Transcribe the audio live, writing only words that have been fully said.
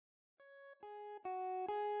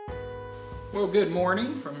Well, good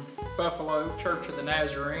morning from Buffalo Church of the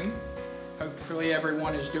Nazarene. Hopefully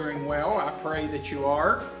everyone is doing well. I pray that you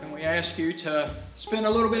are. And we ask you to spend a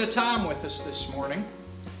little bit of time with us this morning.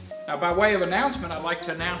 Now, by way of announcement, I'd like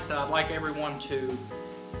to announce that I'd like everyone to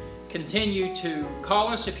continue to call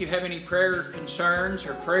us if you have any prayer concerns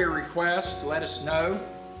or prayer requests. Let us know.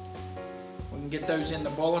 We can get those in the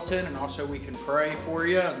bulletin, and also we can pray for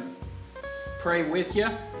you and pray with you.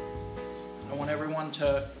 I want everyone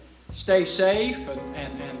to stay safe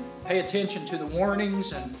and pay attention to the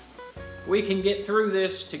warnings, and we can get through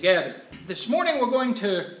this together. This morning we're going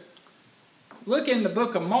to look in the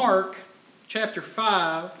book of Mark, chapter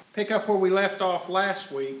 5, pick up where we left off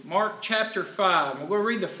last week. Mark chapter 5. We're going to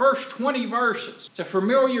read the first 20 verses. It's a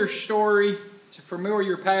familiar story. It's a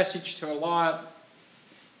familiar passage to a lot.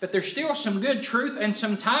 But there's still some good truth and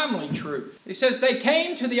some timely truth. He says, they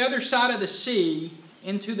came to the other side of the sea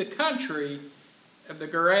into the country of the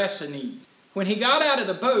Gerasenes. When he got out of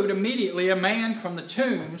the boat, immediately a man from the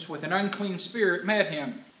tombs with an unclean spirit met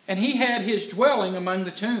him. And he had his dwelling among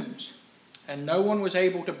the tombs. And no one was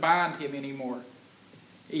able to bind him anymore,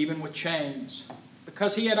 even with chains,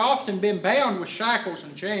 because he had often been bound with shackles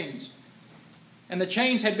and chains. And the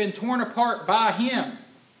chains had been torn apart by him,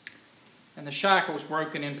 and the shackles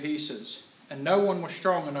broken in pieces. And no one was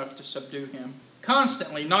strong enough to subdue him.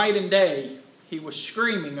 Constantly, night and day, he was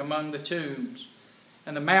screaming among the tombs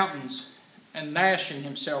and the mountains, and gnashing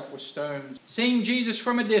himself with stones. Seeing Jesus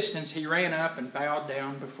from a distance, he ran up and bowed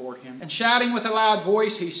down before him. And shouting with a loud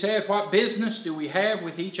voice, he said, "What business do we have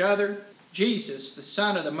with each other? Jesus, the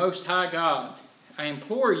Son of the Most High God, I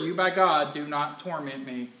implore you by God, do not torment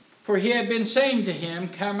me." For he had been saying to him,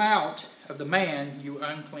 "Come out of the man, you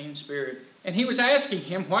unclean spirit." And he was asking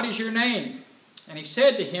him, "What is your name?" And he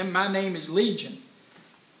said to him, "My name is Legion,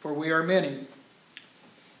 for we are many."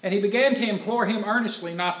 And he began to implore him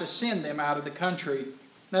earnestly not to send them out of the country.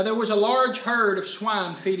 Now there was a large herd of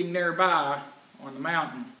swine feeding nearby on the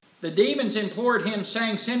mountain. The demons implored him,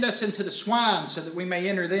 saying, "Send us into the swine so that we may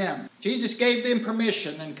enter them." Jesus gave them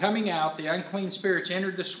permission, and coming out, the unclean spirits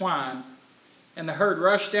entered the swine, and the herd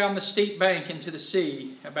rushed down the steep bank into the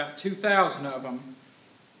sea, about 2,000 of them,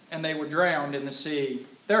 and they were drowned in the sea.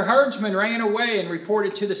 Their herdsmen ran away and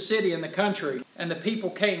reported to the city and the country, and the people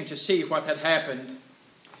came to see what had happened.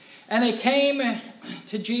 And they came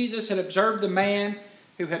to Jesus and observed the man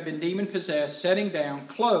who had been demon-possessed, sitting down,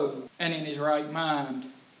 clothed, and in his right mind.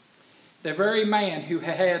 The very man who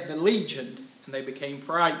had the legion, and they became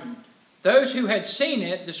frightened. Those who had seen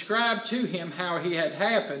it described to him how it had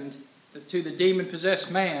happened to the demon-possessed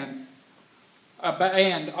man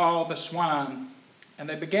and all the swine. And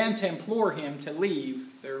they began to implore him to leave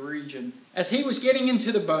their region. As he was getting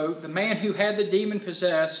into the boat, the man who had the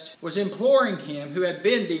demon-possessed was imploring him, who had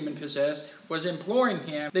been demon-possessed, was imploring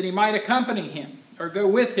him that he might accompany him or go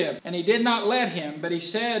with him. And he did not let him, but he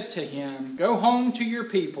said to him, "Go home to your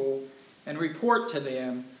people and report to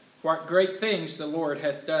them what great things the Lord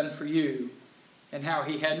hath done for you, and how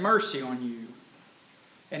he had mercy on you."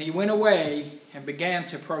 And he went away and began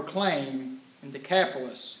to proclaim in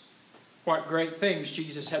Decapolis what great things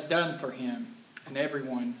Jesus had done for him, and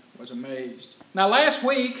everyone was amazed. Now last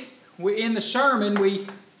week, in the sermon, we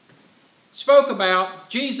spoke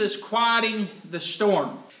about Jesus quieting the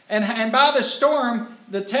storm. And by the storm,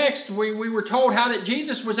 the text, we were told how that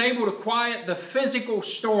Jesus was able to quiet the physical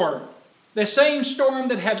storm. The same storm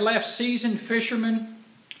that had left seasoned fishermen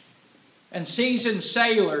and seasoned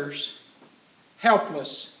sailors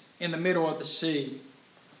helpless in the middle of the sea.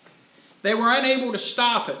 They were unable to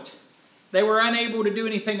stop it. They were unable to do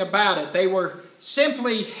anything about it. They were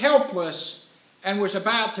simply helpless and was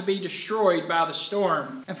about to be destroyed by the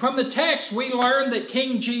storm. And from the text, we learn that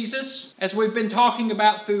King Jesus, as we've been talking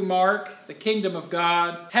about through Mark, the kingdom of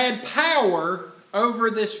God, had power over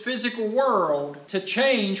this physical world to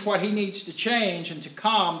change what he needs to change and to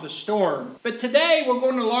calm the storm. But today we're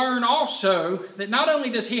going to learn also that not only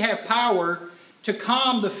does he have power to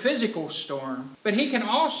calm the physical storm, but he can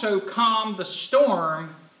also calm the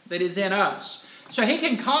storm that is in us. So he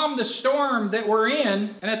can calm the storm that we're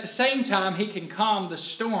in, and at the same time, he can calm the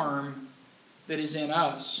storm that is in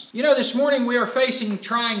us. You know, this morning we are facing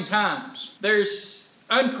trying times. There's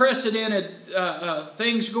unprecedented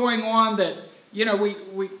things going on that, you know,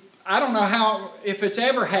 I don't know how, if it's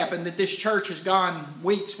ever happened that this church has gone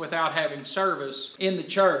weeks without having service in the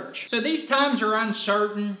church. So these times are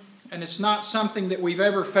uncertain, and it's not something that we've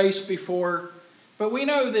ever faced before. But we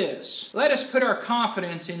know this. Let us put our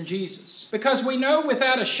confidence in Jesus, because we know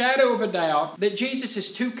without a shadow of a doubt that Jesus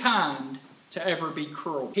is too kind to ever be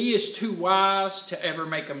cruel. He is too wise to ever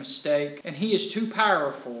make a mistake, and he is too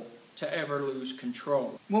powerful to ever lose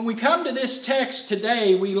control. When we come to this text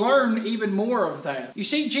today, we learn even more of that. You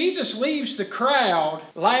see, Jesus leaves the crowd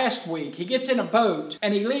last week. He gets in a boat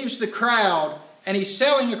and he leaves the crowd and he's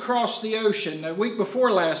sailing across the ocean. The week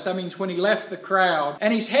before last, that means when he left the crowd.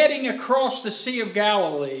 And he's heading across the Sea of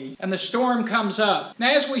Galilee and the storm comes up. Now,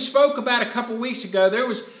 as we spoke about a couple weeks ago, there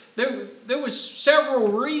was several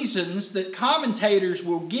reasons that commentators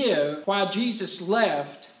will give why Jesus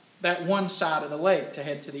left that one side of the lake to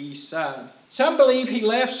head to the east side. Some believe he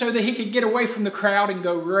left so that he could get away from the crowd and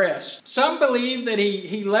go rest. Some believe that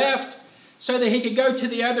he left so that he could go to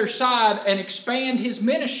the other side and expand his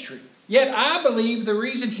ministry. Yet I believe the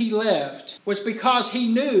reason he left was because he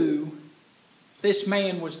knew this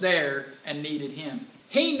man was there and needed him.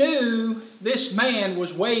 He knew this man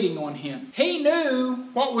was waiting on him. He knew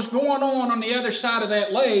what was going on the other side of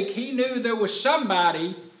that lake. He knew there was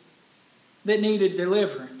somebody that needed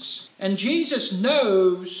deliverance. And Jesus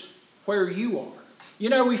knows where you are. You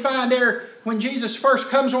know, we find there when Jesus first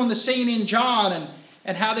comes on the scene in John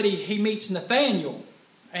and how that he meets Nathanael.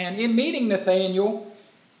 And in meeting Nathanael,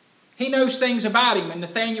 he knows things about him. And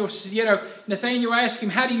Nathanael asks him,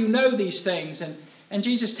 how do you know these things? And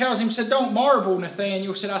Jesus tells him, said, don't marvel,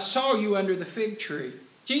 Nathanael. Said, I saw you under the fig tree.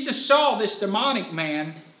 Jesus saw this demonic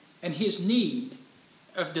man and his need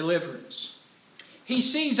of deliverance. He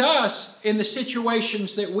sees us in the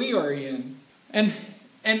situations that we are in. And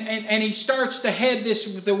he starts to head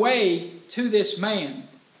the way to this man.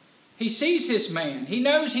 He sees this man. He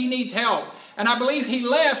knows he needs help. And I believe he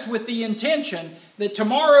left with the intention that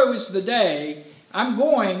tomorrow is the day I'm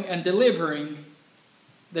going and delivering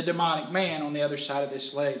the demonic man on the other side of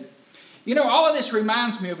this lake. You know, all of this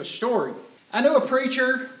reminds me of a story. I knew a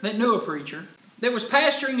preacher that was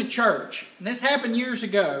pastoring a church. And this happened years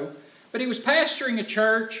ago. But he was pastoring a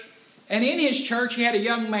church, and in his church he had a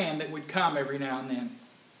young man that would come every now and then.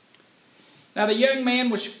 Now the young man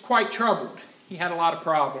was quite troubled. He had a lot of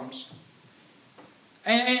problems.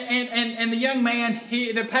 And the young man,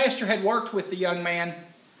 the pastor had worked with the young man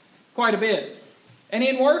quite a bit. And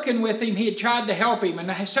in working with him, he had tried to help him,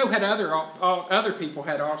 and so had other people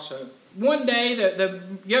had also. One day, the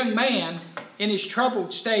young man, in his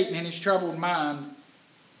troubled state and in his troubled mind,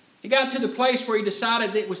 he got to the place where he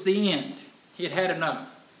decided it was the end. He had had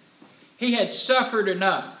enough. He had suffered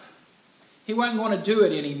enough. He wasn't going to do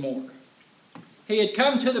it anymore. He had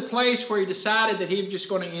come to the place where he decided that he was just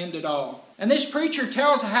going to end it all. And this preacher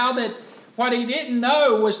tells how that what he didn't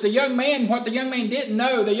know was what the young man didn't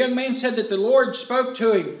know. The young man said that the Lord spoke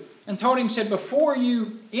to him and told him, said, before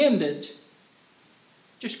you end it,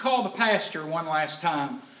 just call the pastor one last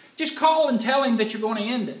time. Just call and tell him that you're going to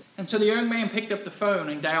end it. And so the young man picked up the phone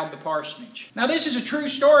and dialed the parsonage. Now this is a true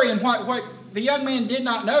story, and what the young man did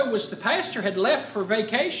not know was the pastor had left for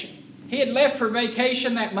vacation. He had left for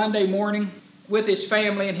vacation that Monday morning with his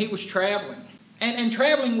family, and he was traveling. And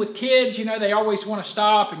traveling with kids, you know, they always want to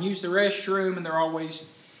stop and use the restroom, and they're always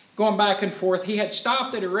going back and forth. He had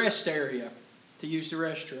stopped at a rest area to use the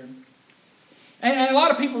restroom. And a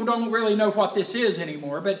lot of people don't really know what this is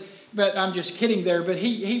anymore, but I'm just kidding there. But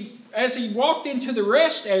he as he walked into the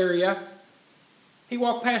rest area, he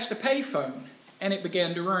walked past a payphone, and it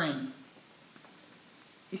began to ring.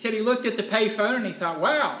 He said he looked at the payphone and he thought,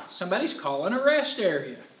 wow, somebody's calling a rest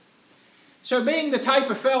area. So being the type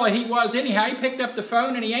of fella he was anyhow, he picked up the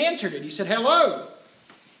phone and he answered it. He said, hello.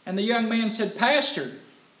 And the young man said, Pastor.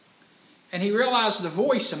 And he realized the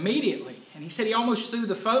voice immediately. And he said he almost threw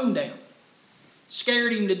the phone down.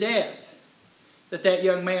 Scared him to death that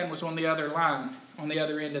young man was on the other line, on the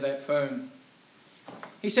other end of that phone.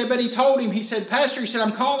 He said, but he told him, he said, Pastor, he said,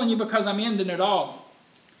 I'm calling you because I'm ending it all.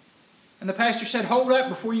 And the pastor said, hold up,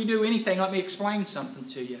 before you do anything, let me explain something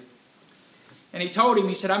to you. And he told him,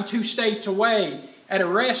 he said, I'm 2 states away at a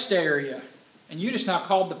rest area, and you just now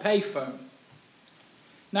called the payphone.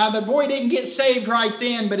 Now, the boy didn't get saved right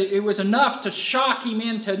then, but it was enough to shock him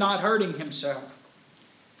into not hurting himself.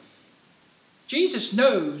 Jesus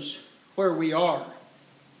knows where we are.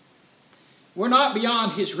 We're not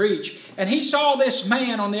beyond his reach. And he saw this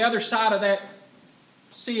man on the other side of that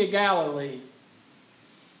Sea of Galilee.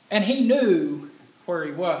 And he knew where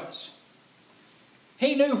he was.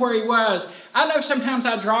 He knew where he was. I know sometimes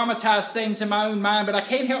I dramatize things in my own mind, but I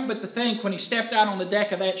can't help but to think when he stepped out on the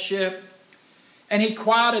deck of that ship and he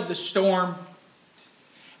quieted the storm,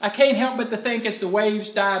 I can't help but to think as the waves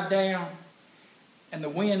died down and the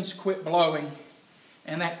winds quit blowing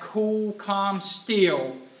and that cool, calm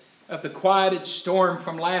still of the quieted storm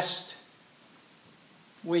from last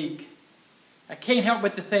week, I can't help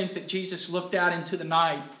but to think that Jesus looked out into the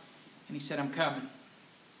night and he said, I'm coming.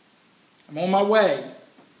 I'm on my way.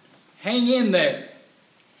 Hang in there.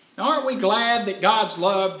 Now, we glad that God's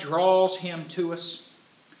love draws him to us?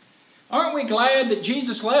 Aren't we glad that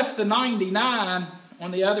Jesus left the 99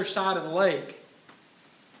 on the other side of the lake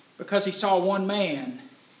because he saw one man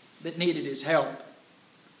that needed his help?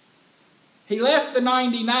 He left the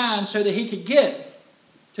 99 so that he could get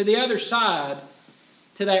to the other side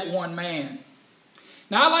to that one man.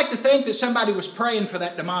 Now, I like to think that somebody was praying for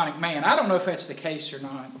that demonic man. I don't know if that's the case or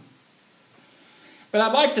not. But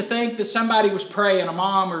I'd like to think that somebody was praying, a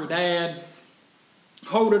mom or a dad,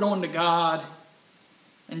 holding on to God,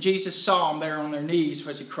 and Jesus saw them there on their knees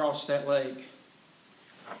as he crossed that lake.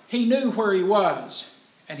 He knew where he was,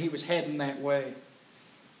 and he was heading that way.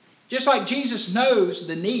 Just like Jesus knows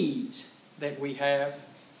the needs that we have.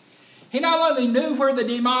 He not only knew where the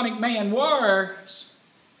demonic man was,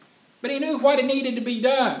 but he knew what needed to be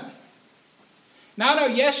done. Now, I know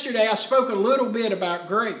yesterday I spoke a little bit about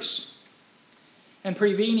grace and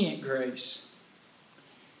prevenient grace.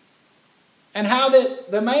 And how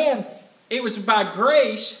that the man, it was by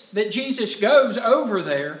grace that Jesus goes over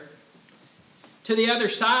there to the other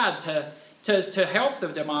side to help the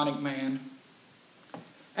demonic man.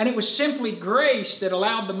 And it was simply grace that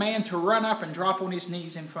allowed the man to run up and drop on his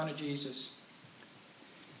knees in front of Jesus.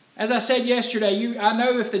 As I said yesterday, I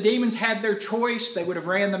know if the demons had their choice, they would have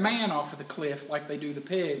ran the man off of the cliff like they do the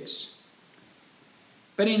pigs.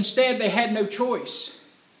 But instead, they had no choice.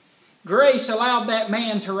 Grace allowed that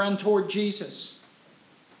man to run toward Jesus.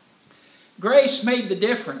 Grace made the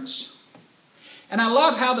difference. And I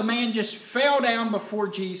love how the man just fell down before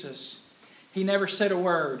Jesus. He never said a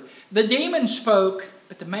word. The demon spoke,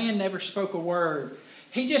 but the man never spoke a word.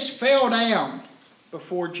 He just fell down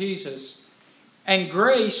before Jesus. And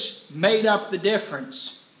grace made up the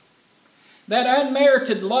difference. That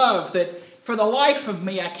unmerited love that for the life of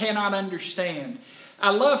me I cannot understand. I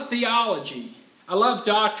love theology. I love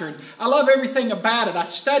doctrine. I love everything about it. I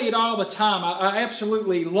study it all the time. I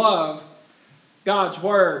absolutely love God's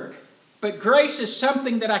Word. But grace is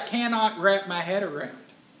something that I cannot wrap my head around.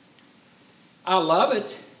 I love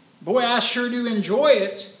it. Boy, I sure do enjoy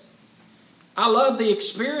it. I love the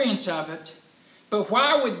experience of it. But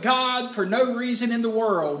why would God, for no reason in the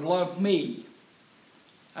world, love me?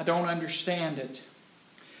 I don't understand it.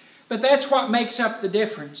 But that's what makes up the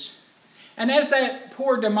difference. And as that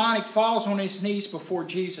poor demonic falls on his knees before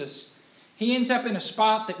Jesus, he ends up in a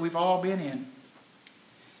spot that we've all been in.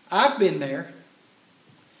 I've been there.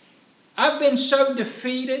 I've been so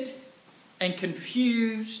defeated and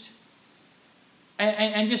confused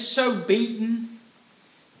and just so beaten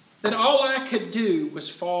that all I could do was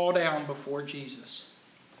fall down before Jesus.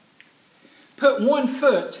 Put one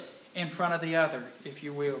foot in front of the other, if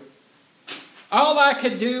you will. All I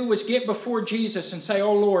could do was get before Jesus and say,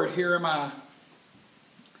 "Oh Lord, here am I.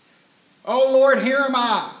 Oh Lord, here am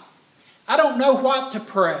I. I don't know what to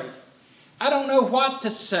pray. I don't know what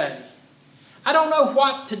to say. I don't know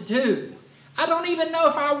what to do. I don't even know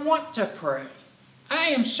if I want to pray. I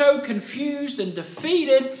am so confused and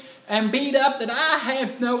defeated and beat up that I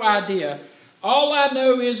have no idea. All I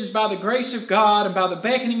know is by the grace of God and by the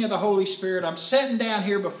beckoning of the Holy Spirit, I'm sitting down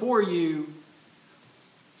here before you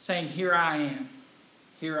saying, here I am.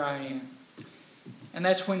 Here I am." And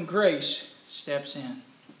that's when grace steps in.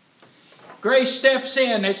 Grace steps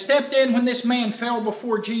in. It stepped in when this man fell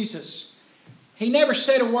before Jesus. He never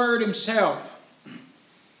said a word himself.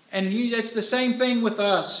 And it's the same thing with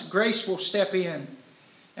us. Grace will step in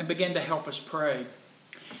and begin to help us pray.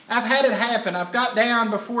 I've had it happen. I've got down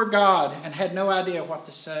before God and had no idea what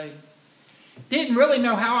to say. Didn't really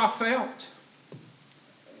know how I felt.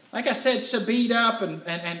 Like I said, so beat up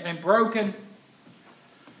and broken.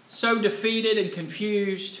 So defeated and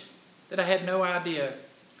confused that I had no idea.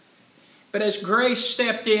 But as grace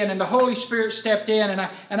stepped in and the Holy Spirit stepped in and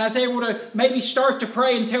I was able to maybe start to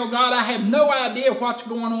pray and tell God, I have no idea what's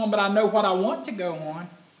going on, but I know what I want to go on.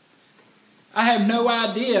 I have no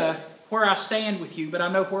idea where I stand with you, but I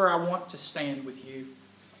know where I want to stand with you.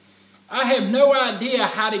 I have no idea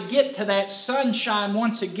how to get to that sunshine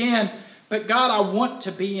once again, but God, I want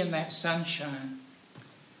to be in that sunshine.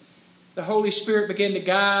 The Holy Spirit began to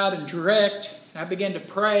guide and direct, and I began to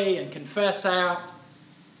pray and confess out.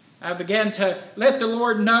 I began to let the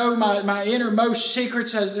Lord know my innermost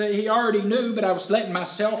secrets as He already knew, but I was letting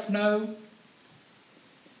myself know.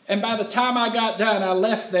 And by the time I got done, I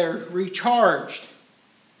left there recharged,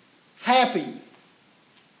 happy,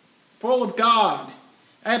 full of God,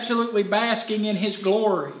 absolutely basking in His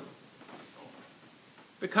glory.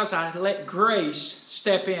 Because I let grace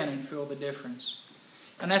step in and fill the difference.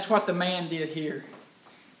 And that's what the man did here.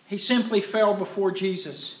 He simply fell before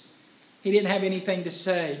Jesus. He didn't have anything to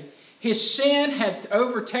say. His sin had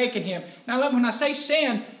overtaken him. Now, when I say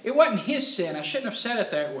sin, it wasn't his sin. I shouldn't have said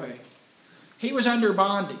it that way. He was under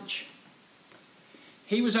bondage.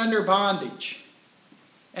 He was under bondage.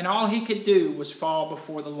 And all he could do was fall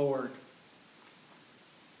before the Lord.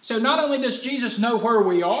 So not only does Jesus know where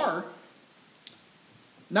we are,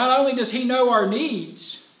 not only does he know our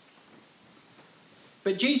needs,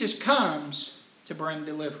 but Jesus comes to bring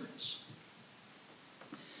deliverance.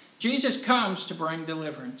 Jesus comes to bring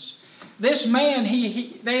deliverance. This man,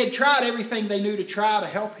 they had tried everything they knew to try to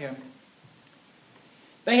help him.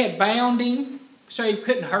 They had bound him so he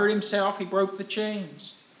couldn't hurt himself. He broke the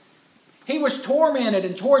chains. He was tormented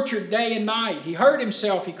and tortured day and night. He hurt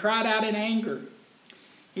himself. He cried out in anger.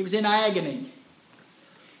 He was in agony.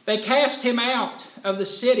 They cast him out of the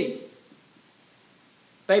city.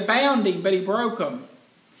 They bound him, but he broke them.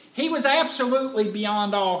 He was absolutely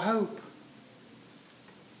beyond all hope.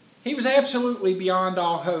 He was absolutely beyond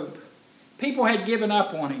all hope. People had given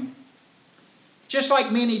up on him. Just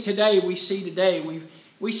like many today we see today.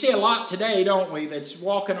 We see a lot today, don't we, that's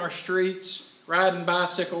walking our streets, riding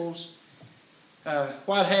bicycles,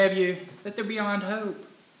 what have you, that they're beyond hope.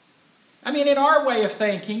 I mean, in our way of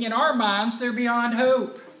thinking, in our minds, they're beyond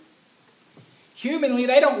hope. Humanly,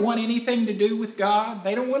 they don't want anything to do with God.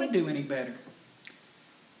 They don't want to do any better.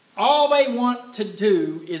 All they want to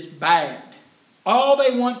do is bad. All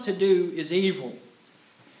they want to do is evil.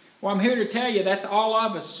 Well, I'm here to tell you that's all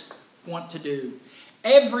of us want to do.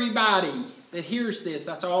 Everybody that hears this,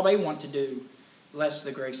 that's all they want to do, less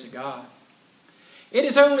the grace of God. It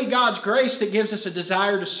is only God's grace that gives us a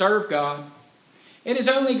desire to serve God. It is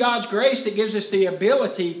only God's grace that gives us the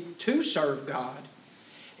ability to serve God.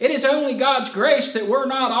 It is only God's grace that we're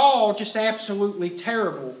not all just absolutely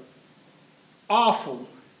terrible, awful,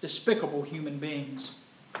 despicable human beings.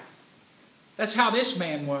 That's how this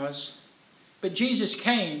man was. But Jesus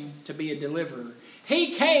came to be a deliverer.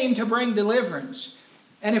 He came to bring deliverance.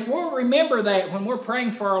 And if we'll remember that when we're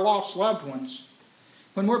praying for our lost loved ones,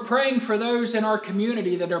 when we're praying for those in our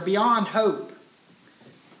community that are beyond hope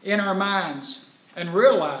in our minds, and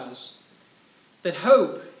realize that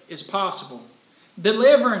hope is possible.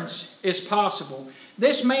 Deliverance is possible.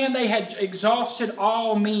 This man, they had exhausted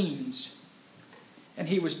all means, and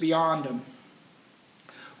he was beyond them.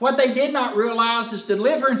 What they did not realize is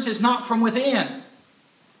deliverance is not from within.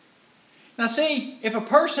 Now see, if a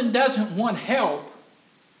person doesn't want help,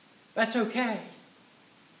 that's okay.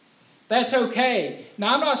 That's okay.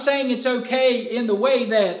 Now I'm not saying it's okay in the way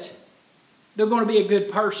that they're going to be a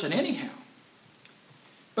good person anyhow.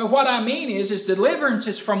 But what I mean is deliverance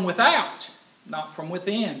is from without, not from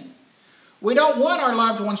within. We don't want our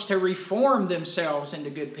loved ones to reform themselves into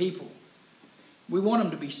good people. We want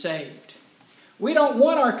them to be saved. We don't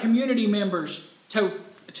want our community members to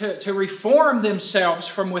reform themselves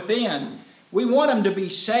from within. We want them to be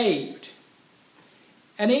saved.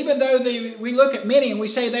 And even though we look at many and we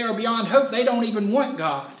say they are beyond hope, they don't even want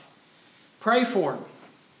God. Pray for them.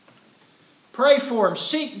 Pray for them.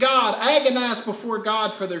 Seek God. Agonize before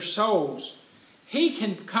God for their souls. He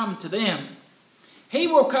can come to them. He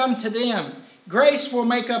will come to them. Grace will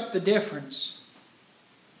make up the difference.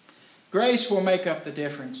 Grace will make up the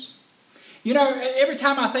difference. You know, every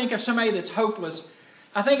time I think of somebody that's hopeless,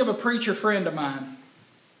 I think of a preacher friend of mine.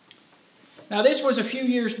 Now, this was a few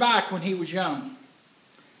years back when he was young.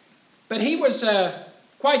 But he was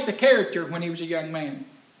quite the character when he was a young man.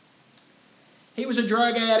 He was a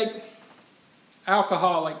drug addict,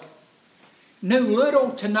 alcoholic, knew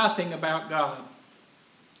little to nothing about God.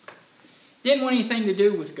 Didn't want anything to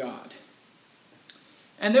do with God.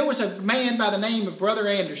 And there was a man by the name of Brother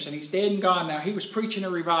Anderson. He's dead and gone now. He was preaching a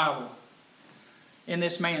revival in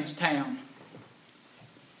this man's town.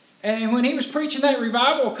 And when he was preaching that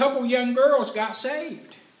revival, a couple young girls got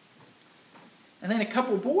saved. And then a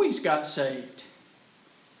couple boys got saved.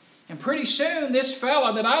 And pretty soon, this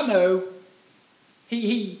fella that I know,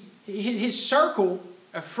 his circle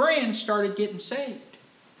of friends started getting saved.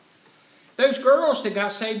 Those girls that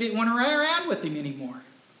got saved didn't want to run around with him anymore.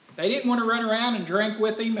 They didn't want to run around and drink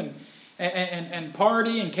with him and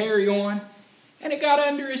party and carry on. And it got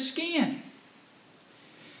under his skin.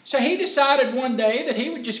 So he decided one day that he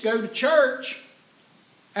would just go to church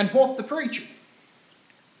and whoop the preacher.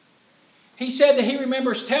 He said that he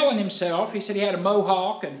remembers telling himself, he said he had a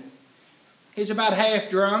mohawk and he's about half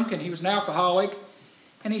drunk and he was an alcoholic.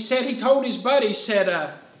 And he said, he told his buddy, said,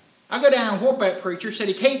 I'll go down and whoop that preacher. Said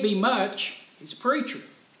he can't be much. He's a preacher.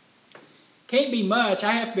 Can't be much.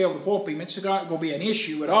 I have to be able to whoop him. It's not going to be an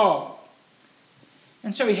issue at all.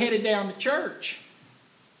 And so he headed down to church.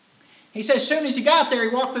 He said as soon as he got there,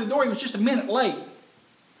 he walked through the door. He was just a minute late.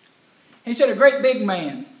 He said a great big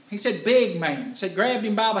man. He said, big man. Said, grabbed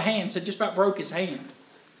him by the hand. Said, just about broke his hand.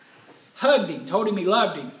 Hugged him. Told him he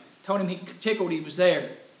loved him. Told him he tickled he was there.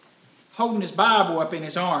 Holding his Bible up in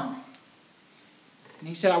his arm. And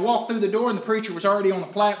he said, I walked through the door and the preacher was already on the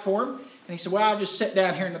platform. And he said, well, I'll just sit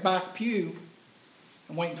down here in the back pew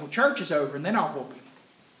and wait until church is over and then I'll whoop him.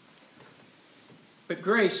 But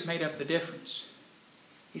grace made up the difference.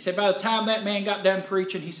 He said, by the time that man got done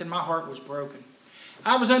preaching, he said, my heart was broken.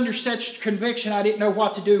 I was under such conviction I didn't know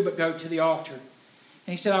what to do but go to the altar.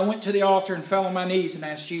 And he said, I went to the altar and fell on my knees and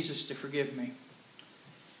asked Jesus to forgive me.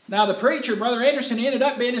 Now the preacher, Brother Anderson, ended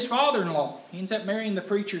up being his father-in-law. He ends up marrying the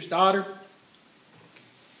preacher's daughter.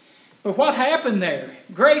 But what happened there?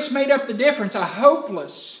 Grace made up the difference. A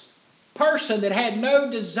hopeless person that had no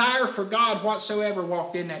desire for God whatsoever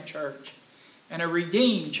walked in that church. And a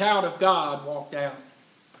redeemed child of God walked out.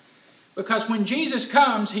 Because when Jesus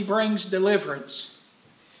comes, He brings deliverance.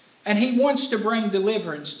 And He wants to bring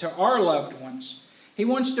deliverance to our loved ones. He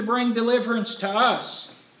wants to bring deliverance to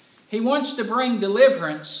us. He wants to bring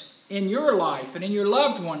deliverance in your life and in your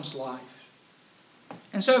loved one's life.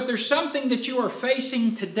 And so if there's something that you are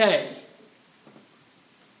facing today,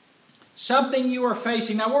 something you are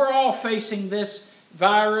facing, now we're all facing this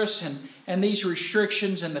virus and these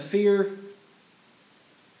restrictions and the fear.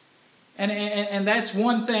 And that's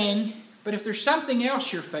one thing. But if there's something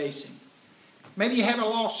else you're facing, maybe you have a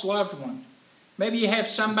lost loved one. Maybe you have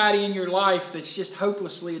somebody in your life that's just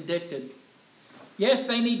hopelessly addicted. Yes,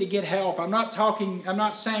 they need to get help. I'm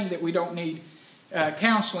not saying that we don't need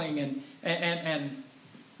counseling and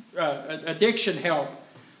addiction help.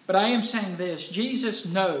 But I am saying this. Jesus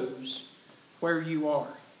knows where you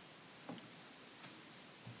are.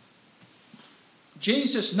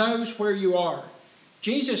 Jesus knows where you are.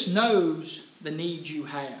 Jesus knows the need you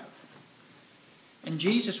have. And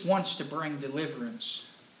Jesus wants to bring deliverance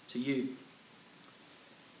to you.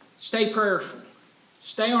 Stay prayerful.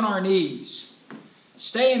 Stay on our knees.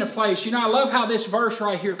 Stay in a place. You know, I love how this verse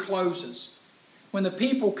right here closes. When the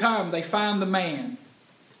people come, they find the man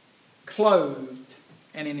clothed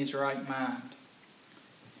and in his right mind.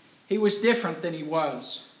 He was different than he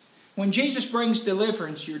was. When Jesus brings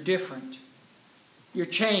deliverance, you're different. You're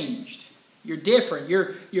changed. You're different.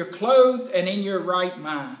 You're clothed and in your right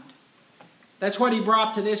mind. That's what He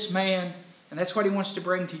brought to this man, and that's what He wants to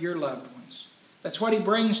bring to your loved ones. That's what He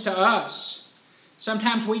brings to us.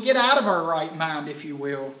 Sometimes we get out of our right mind, if you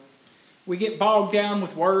will. We get bogged down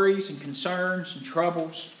with worries and concerns and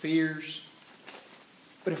troubles, fears.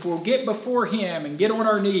 But if we'll get before Him and get on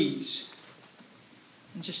our knees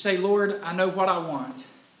and just say, Lord, I know what I want.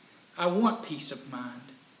 I want peace of mind.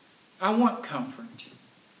 I want comfort.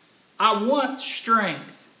 I want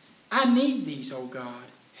strength. I need these, oh God.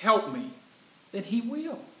 Help me. Then He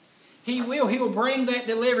will. He will. He will bring that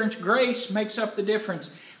deliverance. Grace makes up the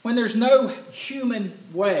difference. When there's no human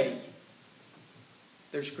way,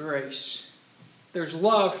 there's grace. There's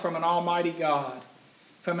love from an almighty God,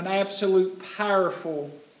 from an absolute powerful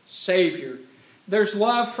Savior. There's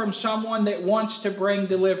love from someone that wants to bring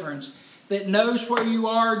deliverance, that knows where you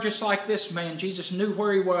are just like this man. Jesus knew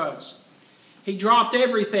where he was. He dropped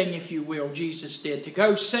everything, if you will, Jesus did, to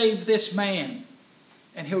go save this man.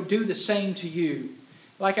 And He'll do the same to you.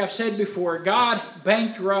 Like I've said before, God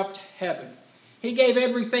bankrupted heaven. He gave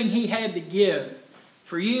everything He had to give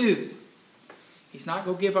for you. He's not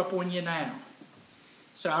going to give up on you now.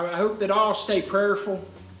 So I hope that all stay prayerful.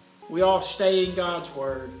 We all stay in God's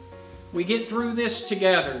Word. We get through this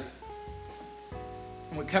together.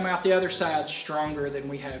 And we come out the other side stronger than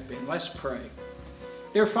we have been. Let's pray.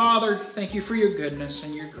 Dear Father, thank You for Your goodness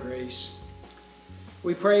and Your grace.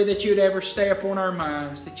 We pray that You'd ever stay upon our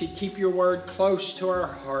minds, that You'd keep Your Word close to our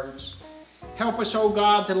hearts. Help us, oh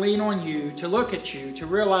God, to lean on You, to look at You, to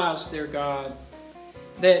realize, dear God,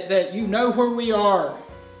 that You know where we are.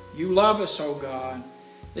 You love us, oh God,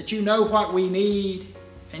 that You know what we need,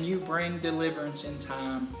 and You bring deliverance in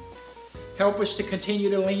time. Help us to continue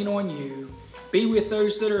to lean on You. Be with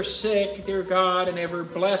those that are sick, dear God, and ever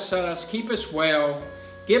bless us. Keep us well.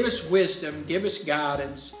 Give us wisdom. Give us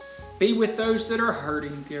guidance. Be with those that are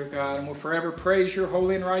hurting, dear God, and we'll forever praise Your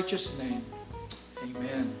holy and righteous name.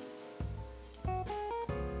 Amen.